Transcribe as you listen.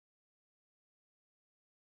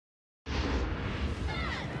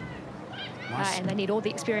and they need all the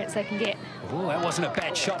experience they can get. Oh, that wasn't a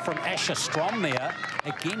bad shot from Asher Strom there.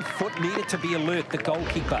 Again, Foot needed to be alert, the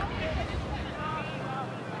goalkeeper.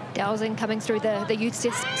 Dowsing coming through the youth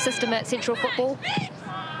system at Central Football.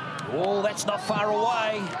 Oh, that's not far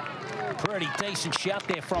away. Pretty decent shout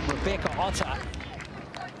there from Rebecca Otter.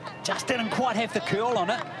 Just didn't quite have the curl on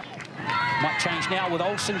it. Might change now with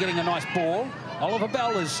Olsen getting a nice ball. Oliver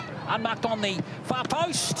Bell is unmarked on the far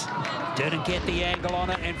post. Didn't get the angle on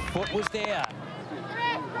it, and Foot was there.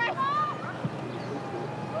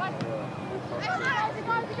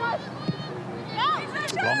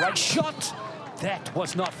 Long range shot. That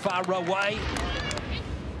was not far away.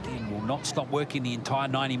 Again, will not stop working the entire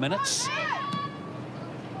 90 minutes.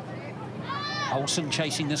 Olsen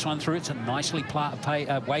chasing this one through. It's a nicely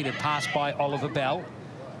weighted pass by Oliver Bell.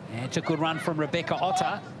 And it's a good run from Rebecca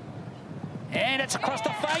Otter. And it's across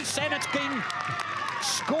the face, and it's been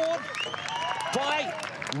scored by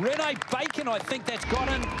Renee Bacon. I think that's got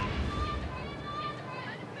in.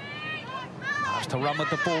 Has to run with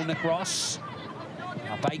the ball, Nick Ross.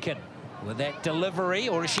 Now Bacon with that delivery,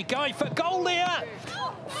 or is she going for goal there?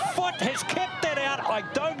 Foot has kept that out. I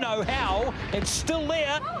don't know how. It's still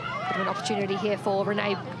there. Bit of an opportunity here for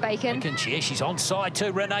Renee Bacon. Yeah, she's onside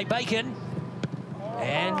too, Renee Bacon.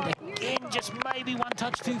 And again, just maybe one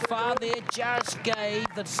touch too far there. Just gave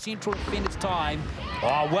the central defenders time.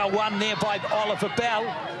 Oh, well won there by Oliver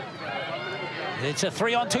Bell. It's a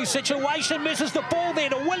 3-on-2 situation. Misses the ball there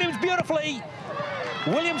to Williams beautifully.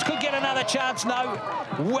 Williams could get another chance. No.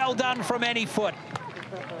 Well done from Annie Foot.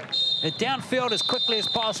 Downfield as quickly as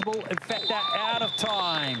possible. In fact, they're out of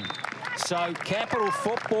time. So Capital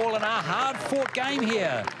Football in a hard-fought game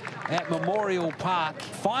here at Memorial Park.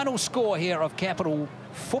 Final score here of Capital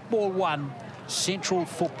Football 1, Central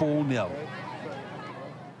Football 0.